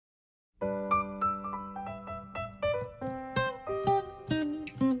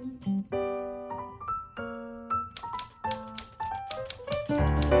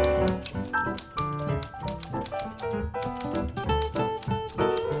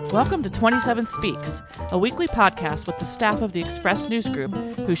Welcome to 27 Speaks, a weekly podcast with the staff of the Express News Group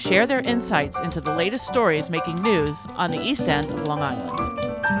who share their insights into the latest stories making news on the East End of Long Island.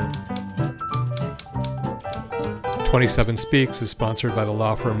 27 Speaks is sponsored by the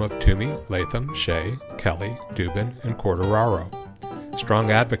law firm of Toomey, Latham, Shea, Kelly, Dubin, and Quartararo.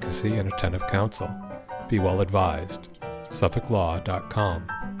 Strong advocacy and attentive counsel. Be well advised. SuffolkLaw.com.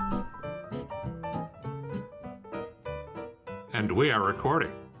 And we are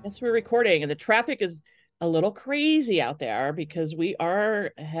recording. Yes, we're recording, and the traffic is a little crazy out there because we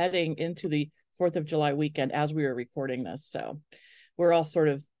are heading into the 4th of July weekend as we are recording this. So we're all sort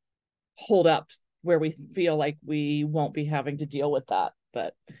of holed up where we feel like we won't be having to deal with that.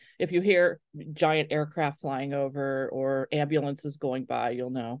 But if you hear giant aircraft flying over or ambulances going by, you'll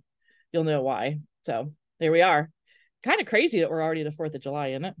know why. So there we are. Kind of crazy that we're already the 4th of July,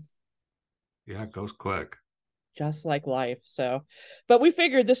 isn't it? Yeah, it goes quick. Just like life. So, but we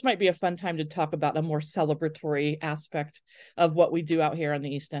figured this might be a fun time to talk about a more celebratory aspect of what we do out here on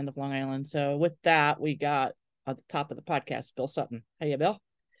the East End of Long Island. So with that, we got at the top of the podcast, Bill Sutton. Hey, Bill.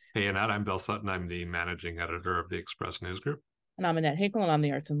 Hey, Annette, I'm Bill Sutton. I'm the managing editor of the Express News Group. And I'm Annette Hinkle, and I'm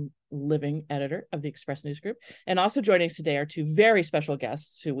the arts and living editor of the Express News Group. And also joining us today are two very special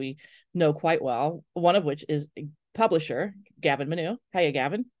guests who we know quite well, one of which is publisher Gavin Menu. Hiya,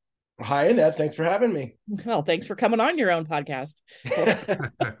 Gavin. Hi, Annette. Thanks for having me. Well, thanks for coming on your own podcast.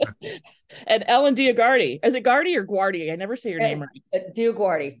 And Ellen Dioguardi. Is it Gardi or Guardi? I never say your name right.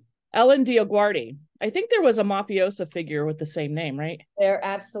 Dioguardi. Ellen Dioguardi. I think there was a mafioso figure with the same name, right? There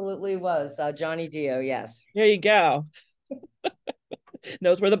absolutely was. Johnny Dio, yes. There you go.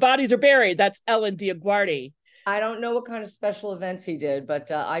 Knows where the bodies are buried. That's Ellen Dioguardi. I don't know what kind of special events he did,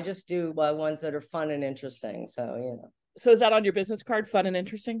 but I just do ones that are fun and interesting. So, you know. So is that on your business card, fun and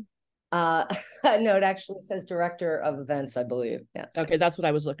interesting? No, it actually says director of events, I believe. Yes. Okay, that's what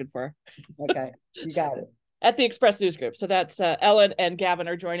I was looking for. Okay, you got it. At the Express News Group. So that's Ellen and Gavin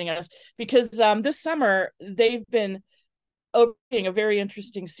are joining us because this summer they've been opening a very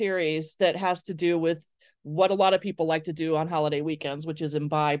interesting series that has to do with what a lot of people like to do on holiday weekends, which is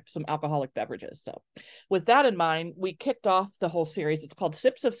imbibe some alcoholic beverages. So with that in mind, we kicked off the whole series. It's called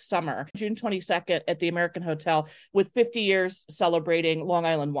Sips of Summer, June 22nd at the American Hotel, with 50 years celebrating Long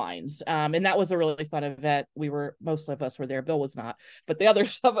Island wines. And that was a really fun event. Most of us were there. Bill was not, but the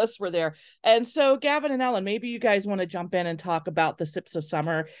others of us were there. And so Gavin and Ellen, maybe you guys want to jump in and talk about the Sips of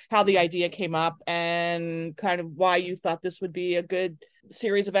Summer, how the idea came up, and kind of why you thought this would be a good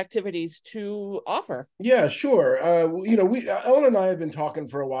series of activities to offer. Yeah, sure. Ellen and I have been talking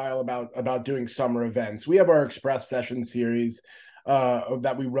for a while about doing summer events. We have our Express Session series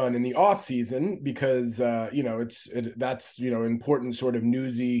that we run in the off season because that's important sort of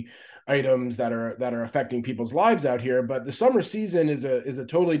newsy items that are affecting people's lives out here. But the summer season is a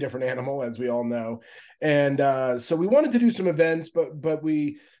totally different animal, as we all know. And so we wanted to do some events, but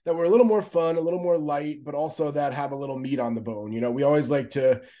that were a little more fun, a little more light, but also that have a little meat on the bone. You know, we always like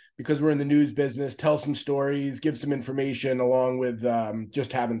to, because we're in the news business, tell some stories, give some information along with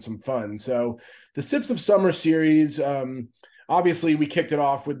just having some fun. So the Sips of Summer series, obviously we kicked it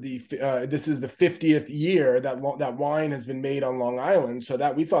off with this is the 50th year that wine has been made on Long Island. So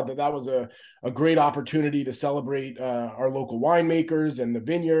that we thought that was a great opportunity to celebrate our local winemakers and the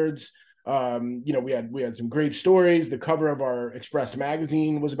vineyards. We had some great stories. The cover of our Express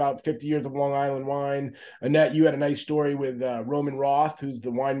magazine was about 50 years of Long Island wine. Annette, you had a nice story with Roman Roth, who's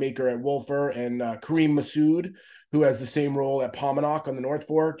the winemaker at Wolfer, and Kareem Massoud, who has the same role at Pominock on the North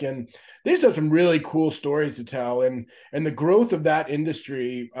Fork. And they just have some really cool stories to tell. And the growth of that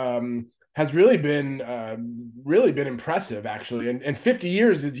industry has really been impressive, actually. And 50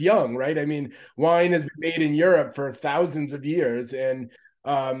 years is young, right? I mean, wine has been made in Europe for thousands of years, and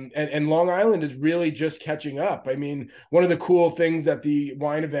Long Island is really just catching up. I mean, one of the cool things at the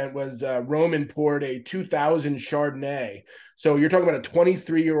wine event was Roman poured a 2000 Chardonnay. So you're talking about a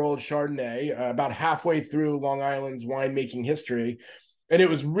 23-year-old Chardonnay, about halfway through Long Island's winemaking history. And it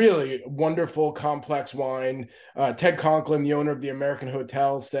was really wonderful, complex wine. Ted Conklin, the owner of the American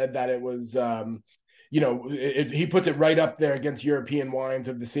Hotel, said that it was, he puts it right up there against European wines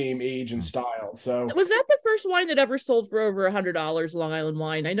of the same age and style. So was that the first wine that ever sold for over $100, Long Island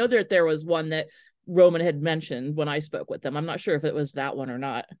wine? I know that there was one that Roman had mentioned when I spoke with them. I'm not sure if it was that one or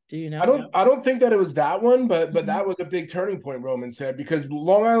not. Do you know? I don't think that it was that one, but that was a big turning point, Roman said, because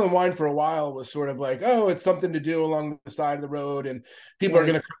Long Island wine for a while was sort of like, oh, it's something to do along the side of the road, and people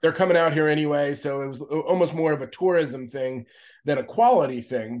they're coming out here anyway. So it was almost more of a tourism thing than a quality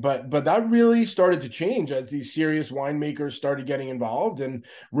thing. But that really started to change as these serious winemakers started getting involved, and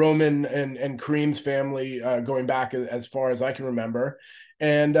Roman and Kareem's family going back as far as I can remember.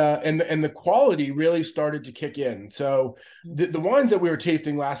 And the quality really started to kick in. So the wines that we were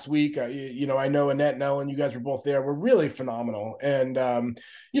tasting last week, I know Annette and Ellen, you guys were both there, were really phenomenal. And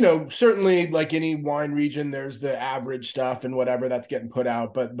certainly like any wine region, there's the average stuff and whatever that's getting put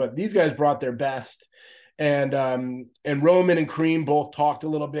out. But these guys brought their best. And Roman and Kareem both talked a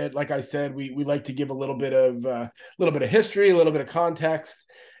little bit. Like I said, we like to give a little bit of history, a little bit of context.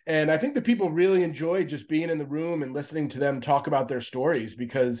 And I think the people really enjoyed just being in the room and listening to them talk about their stories,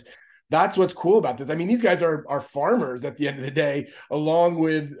 because that's what's cool about this. I mean, these guys are farmers at the end of the day, along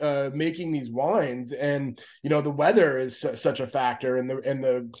with making these wines. And, the weather is such a factor, and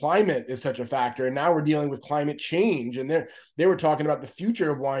the climate is such a factor. And now we're dealing with climate change. And they were talking about the future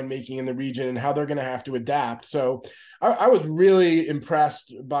of winemaking in the region and how they're going to have to adapt. So I was really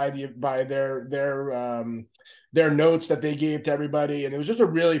impressed by their notes that they gave to everybody. And it was just a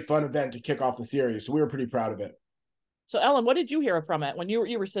really fun event to kick off the series. So we were pretty proud of it. So Ellen, what did you hear from it when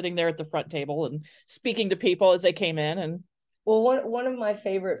you were sitting there at the front table and speaking to people as they came in? And well, one of my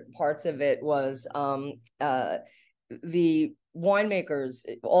favorite parts of it was the winemakers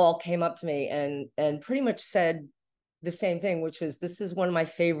all came up to me and pretty much said the same thing, which was, this is one of my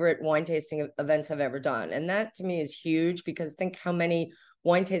favorite wine tasting events I've ever done. And that to me is huge, because think how many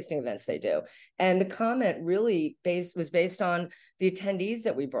wine tasting events they do. And the comment really was based on the attendees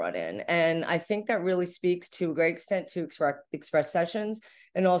that we brought in. And I think that really speaks to a great extent to Express Sessions,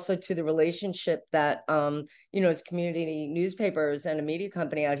 and also to the relationship that, as community newspapers and a media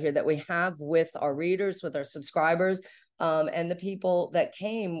company out here that we have with our readers, with our subscribers. And the people that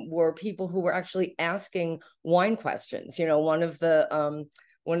came were people who were actually asking wine questions. One of the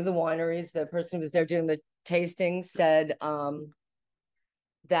wineries, the person who was there doing the tasting said,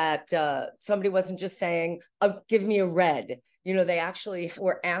 that somebody wasn't just saying, oh, give me a red. They actually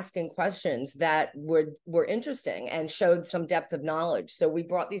were asking questions that were interesting and showed some depth of knowledge. So we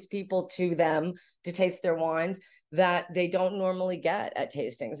brought these people to them to taste their wines that they don't normally get at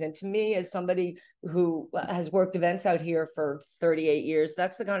tastings. And to me, as somebody who has worked events out here for 38 years,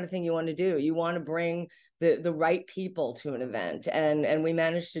 that's the kind of thing you want to do. You want to bring the right people to an event. And we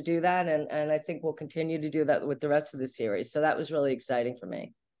managed to do that. And I think we'll continue to do that with the rest of the series. So that was really exciting for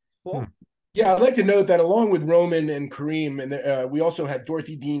me. cool. Yeah, I'd like to note that along with Roman and Kareem, and we also had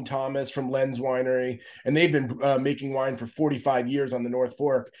Dorothy Dean Thomas from Len's Winery, and they've been making wine for 45 years on the North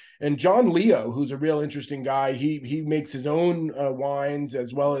Fork. And John Leo, who's a real interesting guy, he makes his own wines,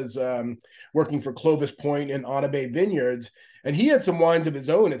 as well as working for Clovis Point and Otta Bay Vineyards. And he had some wines of his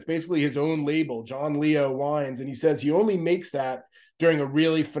own. It's basically his own label, John Leo Wines. And he says he only makes that during a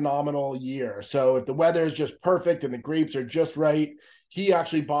really phenomenal year. So if the weather is just perfect and the grapes are just right, he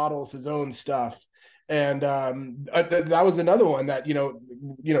actually bottles his own stuff. And that was another one that,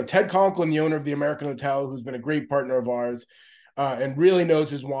 Ted Conklin, the owner of the American Hotel, who's been a great partner of ours, and really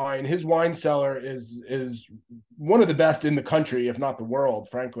knows his wine. His wine cellar is one of the best in the country, if not the world,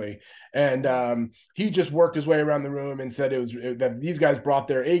 frankly. And he just worked his way around the room and said that these guys brought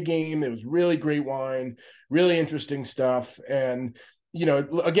their A game. It was really great wine, really interesting stuff. And,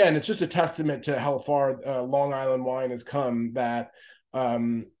 again, it's just a testament to how far Long Island wine has come, that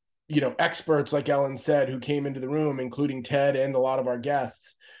experts like Ellen said, who came into the room, including Ted and a lot of our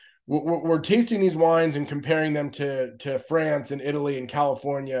guests, we're tasting these wines and comparing them to France and Italy and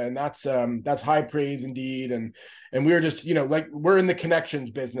California, and that's high praise indeed. And we were just, we're in the connections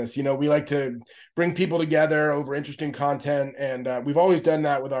business. We like to bring people together over interesting content, and we've always done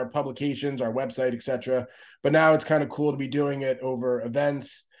that with our publications, our website, etc. But now it's kind of cool to be doing it over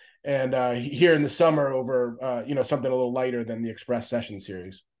events, and here in the summer over something a little lighter than the Express Session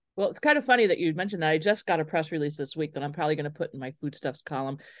series. Well, it's kind of funny that you mentioned that. I just got a press release this week that I'm probably going to put in my foodstuffs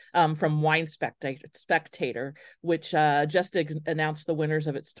column from Wine Spectator, which just announced the winners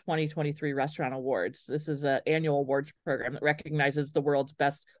of its 2023 Restaurant Awards. This is an annual awards program that recognizes the world's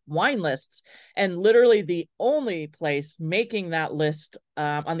best wine lists. And literally the only place making that list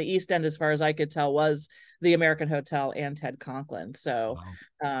on the East End, as far as I could tell, was the American Hotel and Ted Conklin. So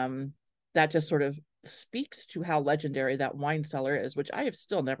that just sort of speaks to how legendary that wine cellar is, which I have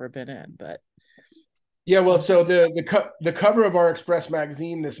still never been in, but Yeah, well, so the cover of our Express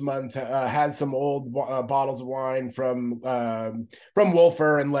magazine this month has some old bottles of wine from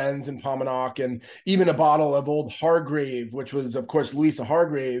Wolfer and Lenz and Pomanock, and even a bottle of old Hargrave, which was, of course, Louisa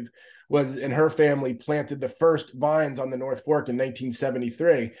Hargrave was and her family planted the first vines on the North Fork in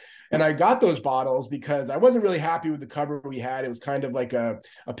 1973. And I got those bottles because I wasn't really happy with the cover we had. It was kind of like a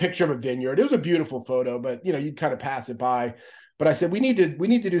picture of a vineyard. It was a beautiful photo, but you'd kind of pass it by. But I said we need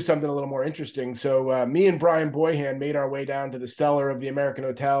to do something a little more interesting. So me and Brian Boyhan made our way down to the cellar of the American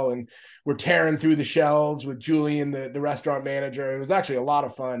Hotel, and we're tearing through the shelves with Julian, the restaurant manager. It was actually a lot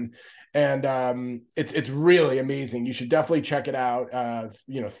of fun, and it's really amazing. You should definitely check it out.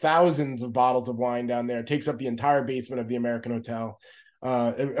 Thousands of bottles of wine down there. It takes up the entire basement of the American Hotel.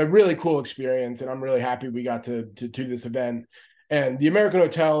 A really cool experience, and I'm really happy we got to do this event. And the American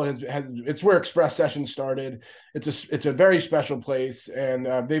Hotel has it's where Express Sessions started. It's a very special place,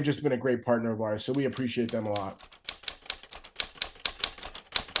 and they've just been a great partner of ours. So we appreciate them a lot.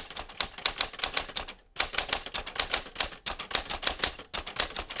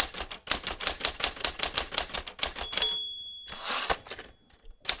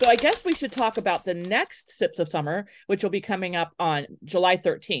 So I guess we should talk about the next Sips of Summer, which will be coming up on July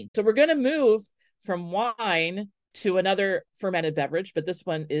 13th. So we're going to move from wine to another fermented beverage, but this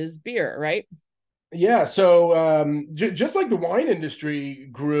one is beer, right? Yeah, so just like the wine industry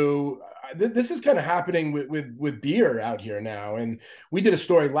grew, this is kind of happening with beer out here now. And we did a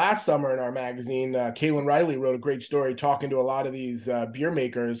story last summer in our magazine. Kaylin Riley wrote a great story talking to a lot of these beer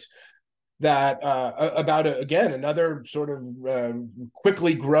makers that about again another sort of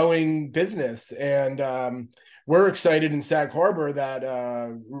quickly growing business. And we're excited in Sag Harbor that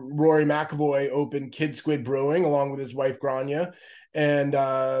Rory McEvoy opened Kidd Squid Brewing along with his wife Grania, and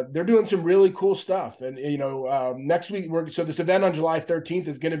they're doing some really cool stuff. And next week so this event on July 13th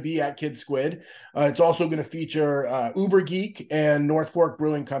is going to be at Kidd Squid. It's also going to feature Übergeek and North Fork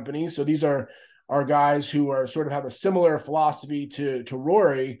Brewing Company. So these are guys who are sort of have a similar philosophy to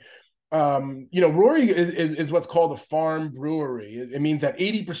Rory. Rory is what's called a farm brewery. It means that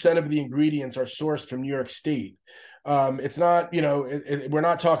 80% of the ingredients are sourced from New York State. It's not, we're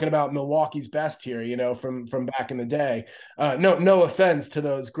not talking about Milwaukee's best here, from back in the day. No offense to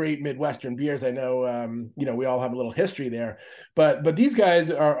those great Midwestern beers. I know, we all have a little history there, but these guys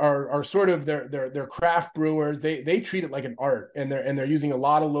are sort of they're craft brewers. They treat it like an art, and they're using a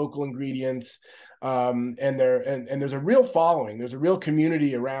lot of local ingredients. And there's a real following. There's a real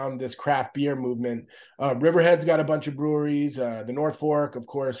community around this craft beer movement. Riverhead's got a bunch of breweries. The North Fork, of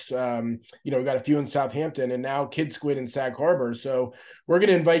course, we got a few in Southampton, and now Kidd Squid in Sag Harbor. So we're going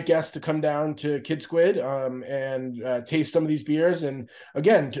to invite guests to come down to Kidd Squid and taste some of these beers, and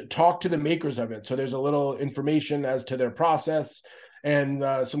again to talk to the makers of it. So there's a little information as to their process and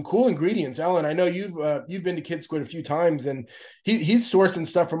some cool ingredients. Ellen, I know you've been to Kidd Squid a few times, and he's sourcing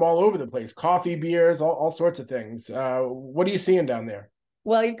stuff from all over the place: coffee, beers, all sorts of things. What are you seeing down there?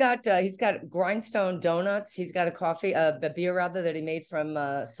 Well, he's got grindstone donuts. He's got a beer rather that he made from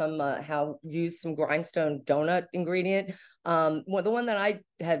used some grindstone donut ingredient. The one that I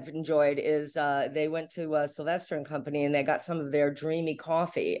have enjoyed is they went to Sylvester and Company, and they got some of their dreamy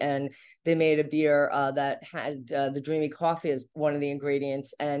coffee, and they made a beer that had the dreamy coffee as one of the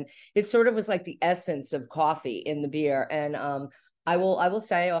ingredients, and it sort of was like the essence of coffee in the beer. And I will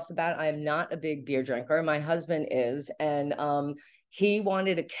say off the bat, I am not a big beer drinker. My husband is, and he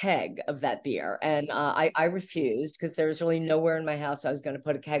wanted a keg of that beer, and I refused because there was really nowhere in my house I was going to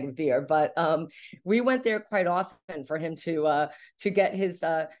put a keg of beer. But we went there quite often for him to get his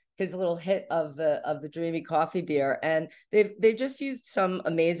little hit of the dreamy coffee beer, and they've just used some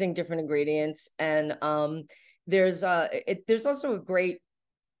amazing different ingredients, and there's also a great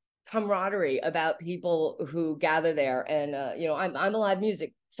camaraderie about people who gather there. And I'm a live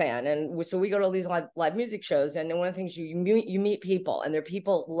music fan, and so we go to all these live music shows, and one of the things you meet people, and they're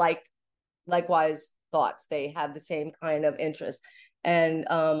people likewise thoughts. They have the same kind of interests, and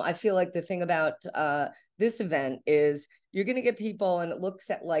I feel like the thing about this event is you're going to get people, and it looks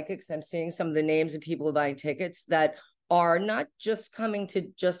like it, because I'm seeing some of the names of people who are buying tickets that are not just coming to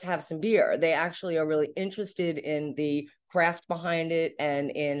just have some beer. They actually are really interested in the craft behind it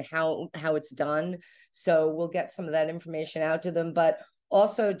and in how it's done. So we'll get some of that information out to them, but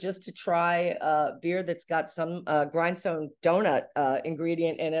also just to try beer that's got some grindstone donut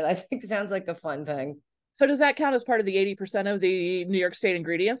ingredient in it, I think sounds like a fun thing. So does that count as part of the 80% of the New York State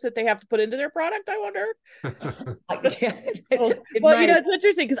ingredients that they have to put into their product, I wonder? Well, it's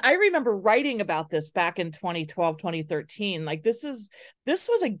interesting because I remember writing about this back in 2012, 2013. Like this was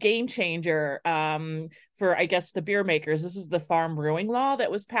a game changer for, I guess, the beer makers. This is the farm brewing law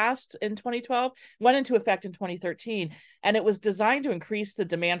that was passed in 2012, went into effect in 2013. And it was designed to increase the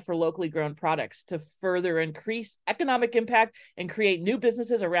demand for locally grown products to further increase economic impact and create new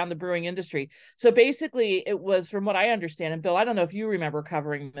businesses around the brewing industry. So basically, it was, from what I understand, and Bill, I don't know if you remember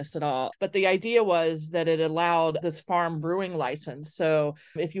covering this at all, but the idea was that it allowed this farm brewing license. So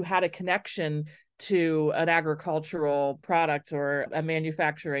if you had a connection to an agricultural product or a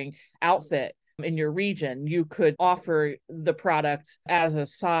manufacturing outfit in your region, you could offer the product as a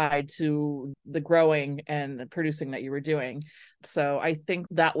side to the growing and producing that you were doing. So I think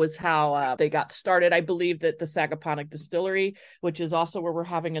that was how they got started. I believe that the Sagaponack Distillery, which is also where we're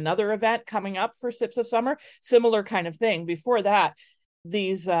having another event coming up for Sips of Summer, similar kind of thing. Before that,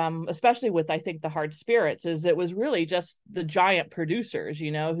 these especially with, I think, the hard spirits, is it was really just the giant producers,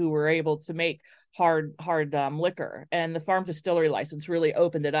 who were able to make hard liquor, and the farm distillery license really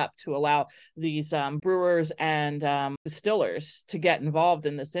opened it up to allow these brewers and distillers to get involved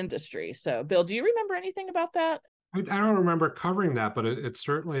in this industry. So Bill, do you remember anything about that? I don't remember covering that, but it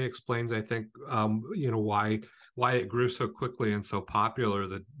certainly explains, I think, why it grew so quickly and so popular,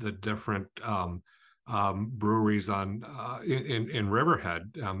 the different breweries in Riverhead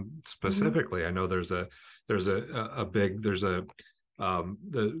specifically. I know there's a big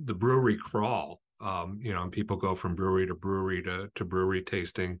the brewery crawl, and people go from brewery to brewery to brewery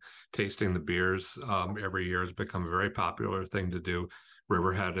tasting the beers every year. Has become a very popular thing to do,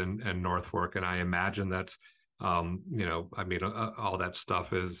 Riverhead and North Fork, and I imagine that's all that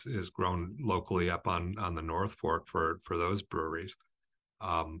stuff is grown locally up on the North Fork for those breweries.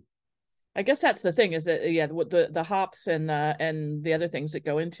 I guess that's the thing, is that the hops and the other things that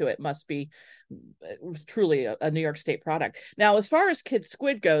go into it must be truly a New York State product. Now, as far as Kidd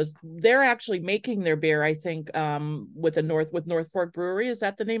Squid goes, they're actually making their beer, I think, with North Fork Brewery. Is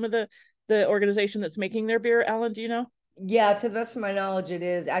that the name of the organization that's making their beer? Ellen, do you know? Yeah, to the best of my knowledge, it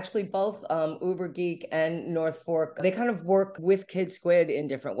is actually both Übergeek and North Fork. They kind of work with Kidd Squid in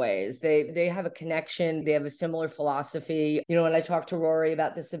different ways. They have a connection. They have a similar philosophy. When I talked to Rory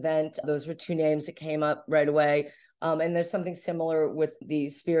about this event, those were two names that came up right away. And there's something similar with the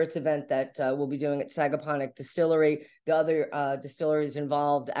spirits event that we'll be doing at Sagaponack Distillery. The other distilleries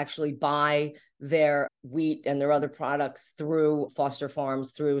involved actually buy their wheat and their other products through Foster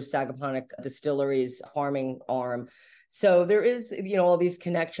Farms, through Sagaponack Distillery's farming arm. So there is, all these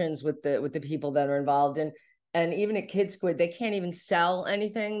connections with the people that are involved. And even at Kidd Squid, they can't even sell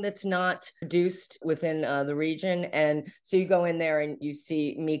anything that's not produced within the region. And so you go in there and you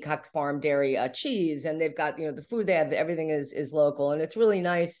see Meacock's Farm Dairy cheese, and they've got, the food they have, everything is local. And it's really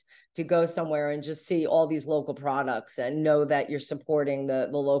nice to go somewhere and just see all these local products and know that you're supporting the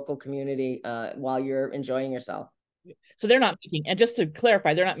local community while you're enjoying yourself. So they're not making, and just to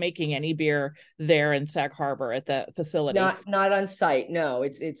clarify, they're not making any beer there in Sag Harbor at the facility. Not on site. No,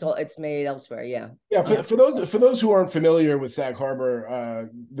 it's made elsewhere. Yeah. Yeah. For those who aren't familiar with Sag Harbor,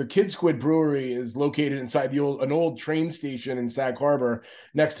 the Kidd Squid Brewery is located inside an old train station in Sag Harbor,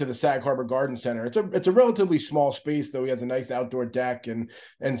 next to the Sag Harbor Garden Center. It's a relatively small space, though. He has a nice outdoor deck and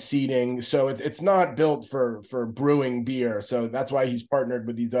seating, so it's not built for brewing beer. So that's why he's partnered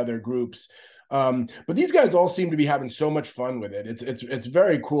with these other groups. But these guys all seem to be having so much fun with it. It's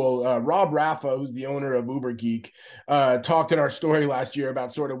very cool. Rob Raffa, who's the owner of Übergeek, talked in our story last year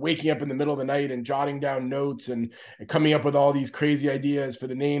about sort of waking up in the middle of the night and jotting down notes and coming up with all these crazy ideas for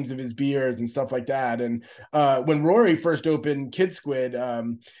the names of his beers and stuff like that. And when Rory first opened Kidd Squid,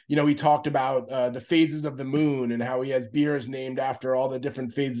 he talked about the phases of the moon and how he has beers named after all the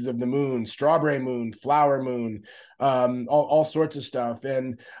different phases of the moon: strawberry moon, flower moon, all sorts of stuff.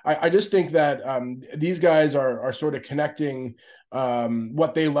 And I just think that these guys are sort of connecting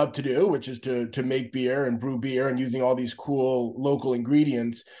what they love to do, which is to make beer and brew beer, and using all these cool local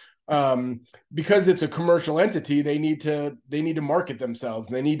ingredients. Because it's a commercial entity, they need to market themselves,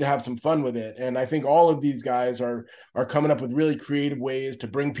 and they need to have some fun with it. And I think all of these guys are coming up with really creative ways to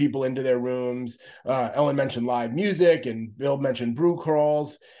bring people into their rooms. Ellen mentioned live music, and Bill mentioned brew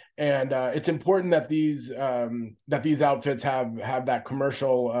crawls. And it's important that these outfits have that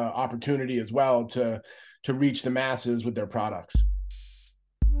commercial opportunity as well to reach the masses with their products.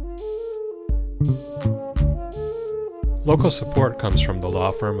 Local support comes from the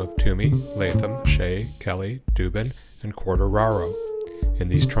law firm of Toomey, Latham, Shea, Kelly, Dubin, and Quartararo. In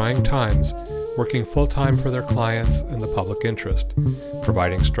these trying times, working full-time for their clients and the public interest,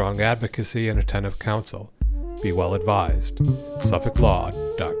 providing strong advocacy and attentive counsel. Be well advised.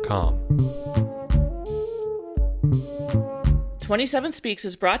 SuffolkLaw.com. 27 Speaks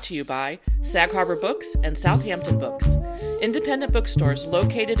is brought to you by Sag Harbor Books and Southampton Books. independent bookstores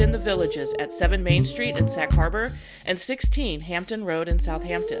located in the Villages at 7 Main Street in Sag Harbor and 16 Hampton Road in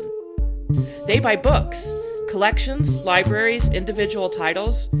Southampton. They buy books, collections, libraries, individual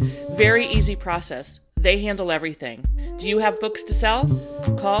titles. Very easy process. They handle everything. Do you have books to sell?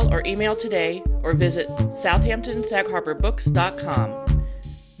 Call or email today or visit southamptonsagharbourbooks.com.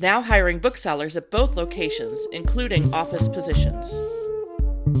 Now hiring booksellers at both locations, including office positions.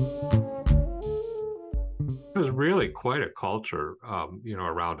 There's really quite a culture,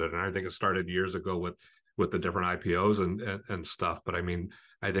 around it, and I think it started years ago with the different IPOs and stuff. But I mean,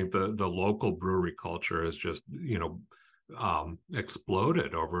 I think the local brewery culture has just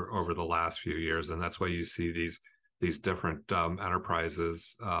exploded over the last few years, and that's why you see these different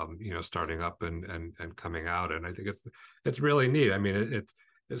enterprises, starting up and coming out. And I think it's really neat. I mean,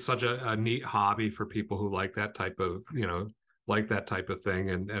 it's such a neat hobby for people who like that type of thing,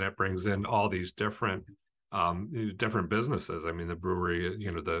 and it brings in all these different businesses. I mean, the brewery,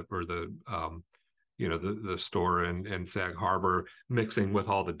 the store in Sag Harbor mixing with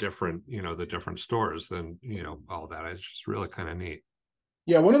all the different stores, and all that is just really kind of neat.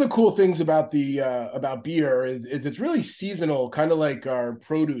 Yeah, one of the cool things about the about beer is it's really seasonal, kind of like our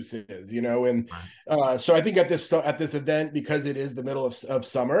produce is, and so I think at this event, because it is the middle of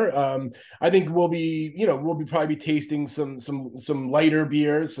summer, I think we'll be probably tasting some lighter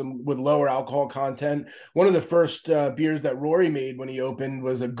beers, some with lower alcohol content. One of the first beers that Rory made when he opened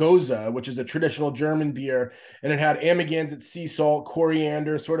was a Goza, which is a traditional German beer, and it had Amagansett sea salt,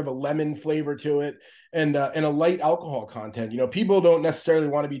 coriander, sort of a lemon flavor to it, and a light alcohol content. People don't necessarily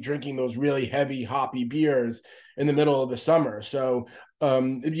want to be drinking those really heavy hoppy beers in the middle of the summer. So just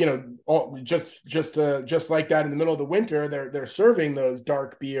like that, in the middle of the winter, they're serving those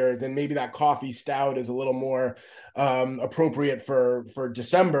dark beers, and maybe that coffee stout is a little more appropriate for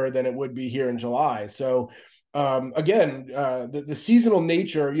December than it would be here in July. So again, the seasonal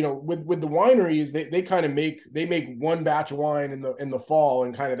nature, with the wineries, they kind of make one batch of wine in the fall,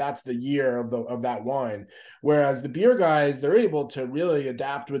 and kind of that's the year of that wine. Whereas the beer guys, they're able to really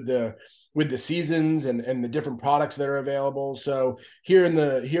adapt with the seasons and the different products that are available. So here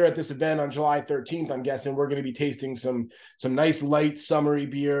at this event on July 13th, I'm guessing we're going to be tasting some nice light summery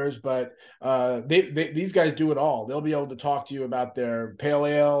beers, but these guys do it all. They'll be able to talk to you about their pale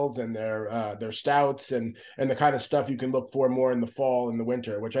ales and their stouts and the kind of stuff you can look for more in the fall and the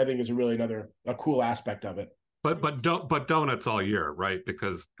winter, which I think is a cool aspect of it. But donuts all year, right?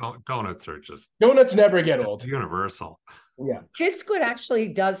 Because donuts never get old. It's universal. Yeah. Kidd Squid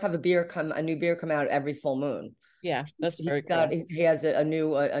actually does have a new beer come out every full moon. Yeah, that's very cool. He has a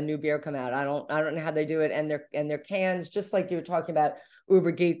new beer come out. I don't know how they do it, and their cans, just like you were talking about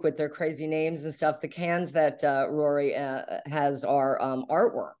Übergeek with their crazy names and stuff. The cans that Rory has are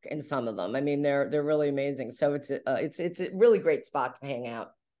artwork in some of them. I mean, they're really amazing. So it's a really great spot to hang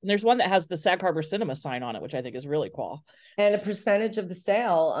out. And there's one that has the Sag Harbor Cinema sign on it, which I think is really cool. And a percentage of the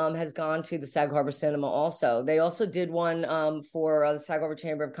sale has gone to the Sag Harbor Cinema also. They also did one for the Sag Harbor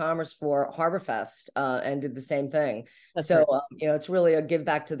Chamber of Commerce for Harborfest and did the same thing. That's so, it's really a give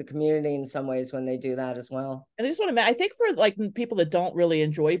back to the community in some ways when they do that as well. And I just want to, I think for like people that don't really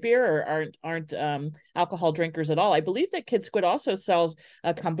enjoy beer or aren't alcohol drinkers at all, I believe that Kidd Squid also sells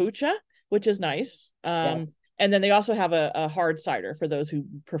kombucha, which is nice. Yes. And then they also have a hard cider for those who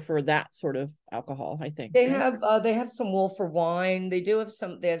prefer that sort of alcohol, I think. They have some Wolfer wine. They have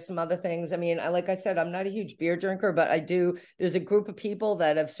some other things. I mean, like I said, I'm not a huge beer drinker, but there's a group of people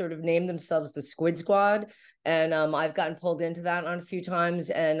that have sort of named themselves the Squid Squad. And I've gotten pulled into that on a few times,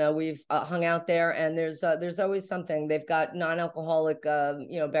 and we've hung out there, and there's always something. They've got non-alcoholic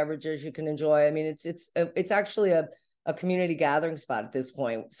beverages you can enjoy. I mean, it's actually a community gathering spot at this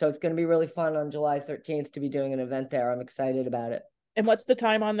point. So it's going to be really fun on July 13th to be doing an event there. I'm excited about it. And what's the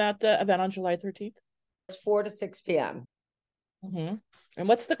time on that event on July 13th? It's 4 to 6 p.m. Mm-hmm. And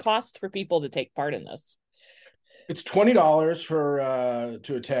what's the cost for people to take part in this? It's $20 for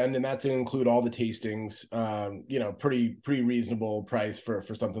to attend, and that's to include all the tastings. Pretty reasonable price for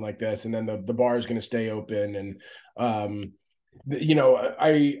something like this. And then the bar is going to stay open, and I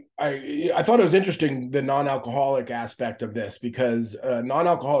thought it was interesting, the non-alcoholic aspect of this, because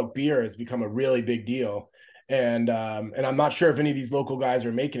non-alcoholic beer has become a really big deal, and I'm not sure if any of these local guys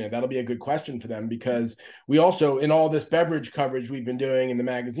are making it. That'll be a good question for them, because we also, in all this beverage coverage we've been doing in the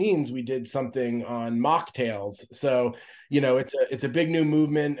magazines, we did something on mocktails. So it's a big new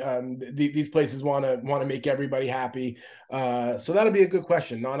movement. These places want to make everybody happy. So that'll be a good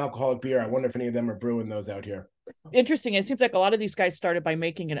question. Non-alcoholic beer. I wonder if any of them are brewing those out here. Interesting. It seems like a lot of these guys started by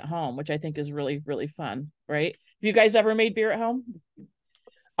making it at home, which I think is really, really fun, right? Have you guys ever made beer at home?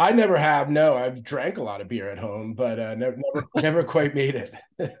 I never have. No, I've drank a lot of beer at home, but never quite made it.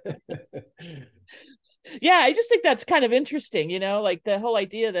 Yeah, I just think that's kind of interesting, like the whole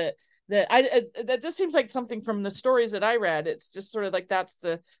idea that just seems like something from the stories that I read. It's just sort of like that's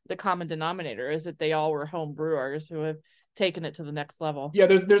the common denominator, is that they all were home brewers who have taken it to the next level. Yeah,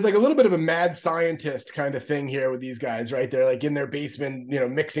 there's like a little bit of a mad scientist kind of thing here with these guys, right? They're like in their basement,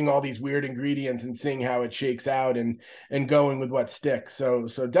 mixing all these weird ingredients and seeing how it shakes out and going with what sticks. So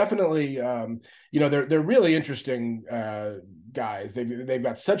definitely, they're really interesting guys. They've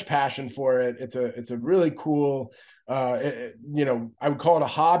got such passion for it. It's a really cool. I would call it a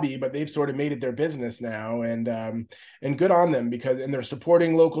hobby, but they've sort of made it their business now, and good on them, and they're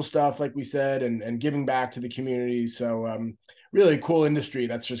supporting local stuff, like we said, and giving back to the community. So really cool industry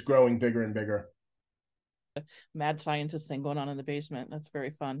that's just growing bigger and bigger. Mad scientist thing going on in the basement. That's very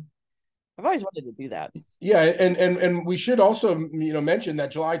fun. I've always wanted to do that. Yeah, and we should also mention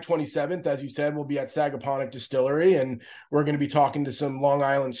that July 27th, as you said, we'll be at Sag Harbor Distillery, and we're going to be talking to some Long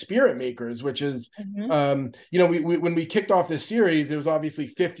Island spirit makers, which is we when we kicked off this series, it was obviously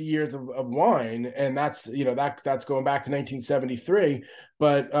 50 years of wine, and that's that's going back to 1973.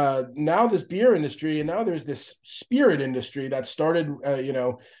 But now this beer industry, and now there's this spirit industry that started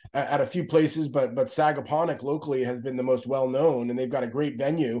at a few places, but Sag Harbor locally has been the most well known, and they've got a great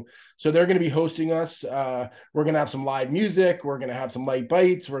venue. So they're going to be hosting us. We're going to have some live music. We're going to have some light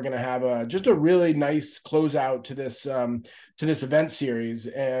bites. We're going to have just a really nice closeout to this event series,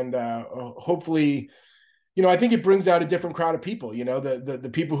 and hopefully, I think it brings out a different crowd of people. The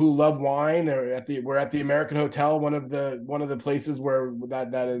people who love wine we're at the American Hotel, one of the places where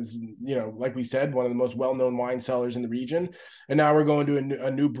that is, like we said, one of the most well-known wine cellars in the region. And now we're going to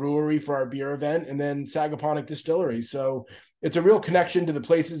a new brewery for our beer event, and then Sag Harbor Distillery. So it's a real connection to the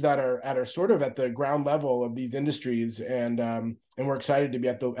places that are sort of at the ground level of these industries, and we're excited to be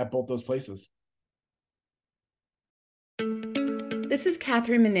at both those places. This is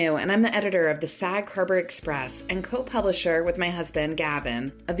Gavin Menu, and I'm the editor of the Sag Harbor Express and co-publisher with my husband,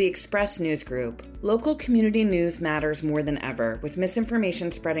 Gavin, of the Express News Group. Local community news matters more than ever, with misinformation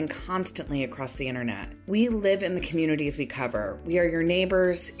spreading constantly across the internet. We live in the communities we cover. We are your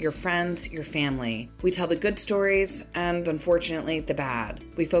neighbors, your friends, your family. We tell the good stories and, unfortunately, the bad.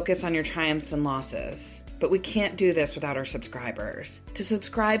 We focus on your triumphs and losses. But we can't do this without our subscribers. To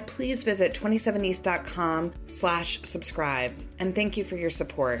subscribe, please visit 27east.com/subscribe. And thank you for your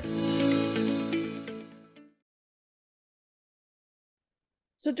support.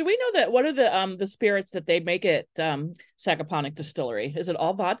 So do we know what are the spirits that they make at Sag Harbor Distillery? Is it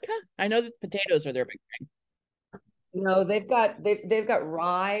all vodka? I know that potatoes are their big thing. No, they've got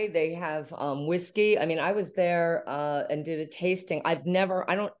rye. They have whiskey. I mean, I was there and did a tasting. I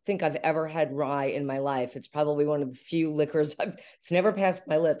don't think I've ever had rye in my life. It's probably one of the few liquors it's never passed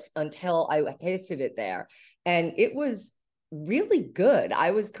my lips until I tasted it there, and it was really good.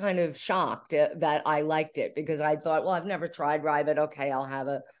 I was kind of shocked that I liked it, because I thought, well, I've never tried rye, but okay, I'll have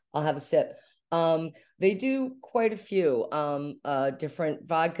a sip. They do quite a few different.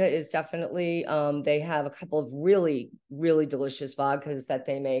 Vodka is definitely, they have a couple of really, really delicious vodkas that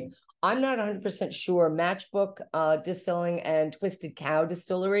they make. I'm not 100% sure. Matchbook Distilling and Twisted Cow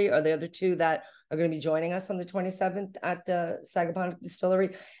Distillery are the other two that are going to be joining us on the 27th at Sag Harbor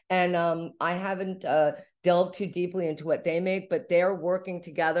Distillery. And I haven't delved too deeply into what they make, but they're working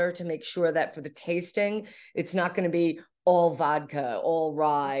together to make sure that for the tasting, it's not going to be all vodka, all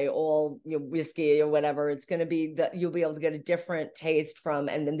rye, all whiskey or whatever. It's going to be that you'll be able to get a different taste from,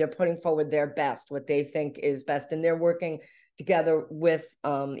 and then they're putting forward their best, what they think is best. And they're working together with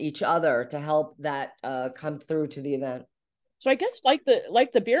each other to help that come through to the event. So I guess like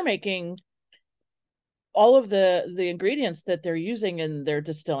the beer making, all of the ingredients that they're using in their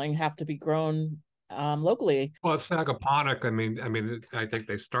distilling have to be grown locally. Well, at Sag Harbor, I think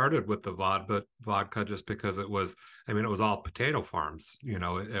they started with the vodka just because it was all potato farms,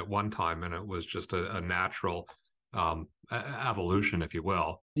 at one time, and it was just a natural evolution, if you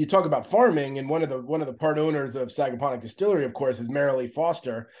will. You talk about farming, and one of the part owners of Sag Harbor Distillery, of course, is Marilee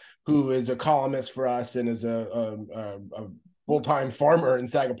Foster, who is a columnist for us and is a full-time farmer in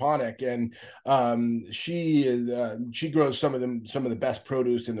Sag Harbor, and she grows some of the best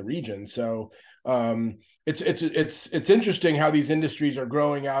produce in the region. So it's interesting how these industries are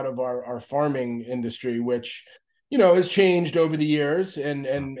growing out of our farming industry, which has changed over the years, and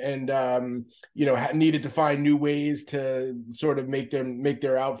needed to find new ways to sort of make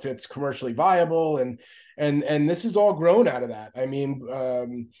their outfits commercially viable, and this is all grown out of that. I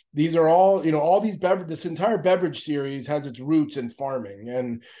mean, these are all all these this entire beverage series has its roots in farming,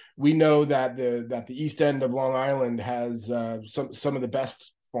 and we know that the East End of Long Island has some of the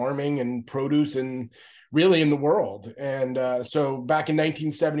best farming and produce and really in the world. And so back in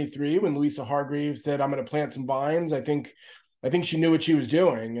 1973, when Louisa Hargreaves said, "I'm going to plant some vines," I think she knew what she was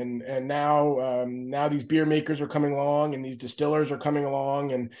doing. And now these beer makers are coming along and these distillers are coming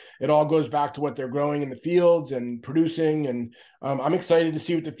along, and it all goes back to what they're growing in the fields and producing. And I'm excited to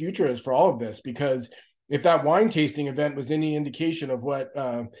see what the future is for all of this, because if that wine tasting event was any indication of what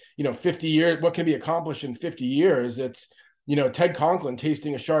 50 years, what can be accomplished in 50 years, it's Ted Conklin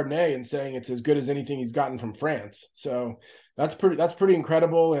tasting a Chardonnay and saying it's as good as anything he's gotten from France. So that's pretty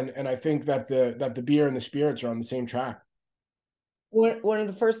incredible, and I think that the beer and the spirits are on the same track. One of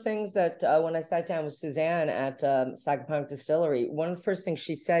the first things that when I sat down with Suzanne at Sag Harbor Distillery, one of the first things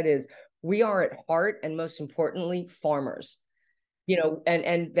she said is, "We are at heart, and most importantly, farmers."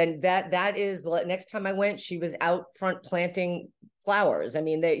 And then that is, next time I went, she was out front planting flowers. I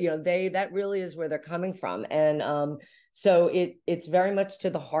mean, that really is where they're coming from. And so it's very much to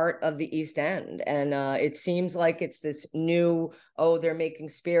the heart of the East End. And it seems like it's this new, they're making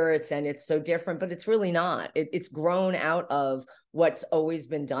spirits and it's so different, but it's really not. It's grown out of what's always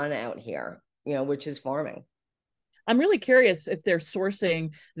been done out here, which is farming. I'm really curious if they're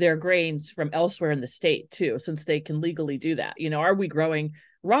sourcing their grains from elsewhere in the state too, since they can legally do that. Are we growing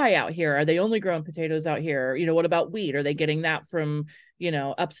rye out here? Are they only growing potatoes out here? What about wheat? Are they getting that from,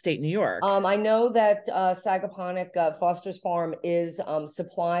 upstate New York? I know that Sagaponack Foster's Farm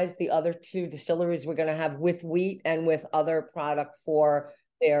supplies the other two distilleries we're going to have with wheat and with other product for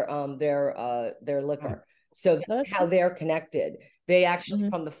their liquor. So that's how they're connected. They actually,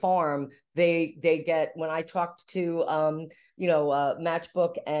 from the farm, they get, when I talked to,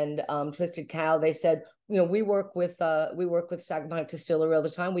 Matchbook and Twisted Cow, they said, we work with Sagaponack Distillery all the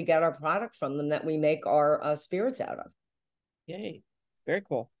time. We get our product from them that we make our spirits out of. Yay. Very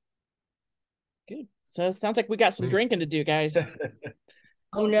cool. Good. So it sounds like we got some drinking to do, guys.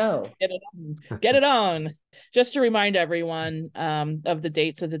 Oh no. Get it on. Just to remind everyone of the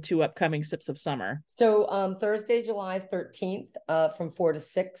dates of the two upcoming Sips of Summer. So Thursday, July 13th, from 4 to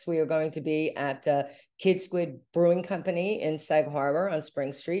 6, we are going to be at Kidd Squid Brewing Company in Sag Harbor on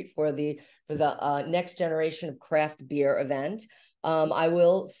Spring Street for the next generation of craft beer event. I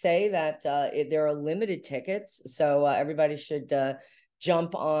will say that there are limited tickets, so everybody should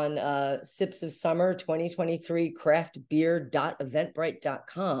jump on Sips of Summer 2023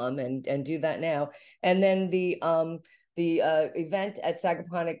 craftbeer.eventbrite.com and do that now. And then the event at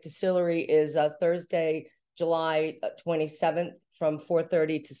Sagaponack Distillery is Thursday, July 27th from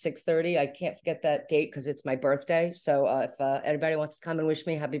 4:30 to 6:30. I can't forget that date because it's my birthday. So if anybody wants to come and wish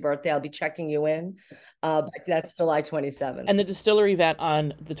me happy birthday, I'll be checking you in. But that's July 27th. And the distillery event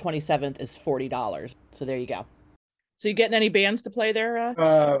on the 27th is $40. So there you go. So you getting any bands to play there?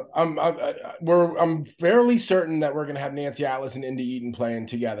 I'm fairly certain that we're gonna have Nancy Atlas and Indy Eaton playing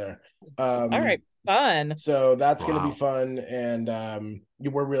together. All right, fun. So that's gonna be fun, and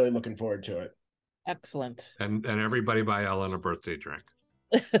we're really looking forward to it. Excellent. And everybody buy Ellen a birthday drink.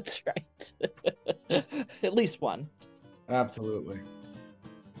 That's right. At least one. Absolutely.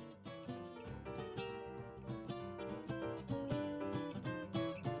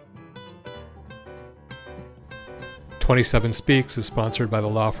 "27 Speaks" is sponsored by the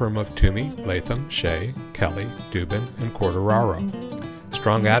law firm of Toomey, Latham, Shea, Kelly, Dubin, and Corderaro.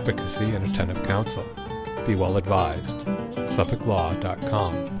 Strong advocacy and attentive counsel. Be well advised.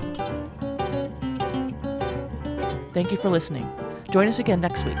 SuffolkLaw.com. Thank you for listening. Join us again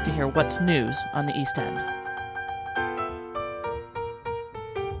next week to hear what's news on the East End.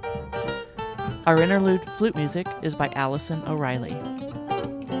 Our interlude flute music is by Allison O'Reilly.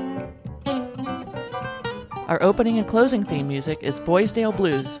 Our opening and closing theme music is Boysdale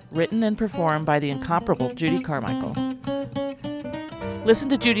Blues, written and performed by the incomparable Judy Carmichael. Listen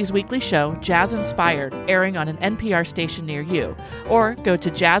to Judy's weekly show, Jazz Inspired, airing on an NPR station near you, or go to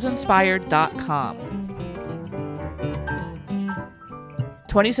jazzinspired.com.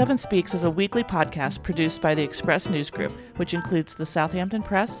 27 Speaks is a weekly podcast produced by the Express News Group, which includes the Southampton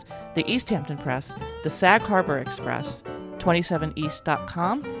Press, the East Hampton Press, the Sag Harbor Express,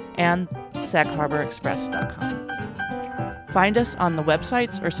 27east.com, and sagharborexpress.com. Find us on the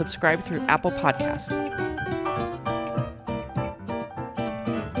websites or subscribe through Apple Podcasts.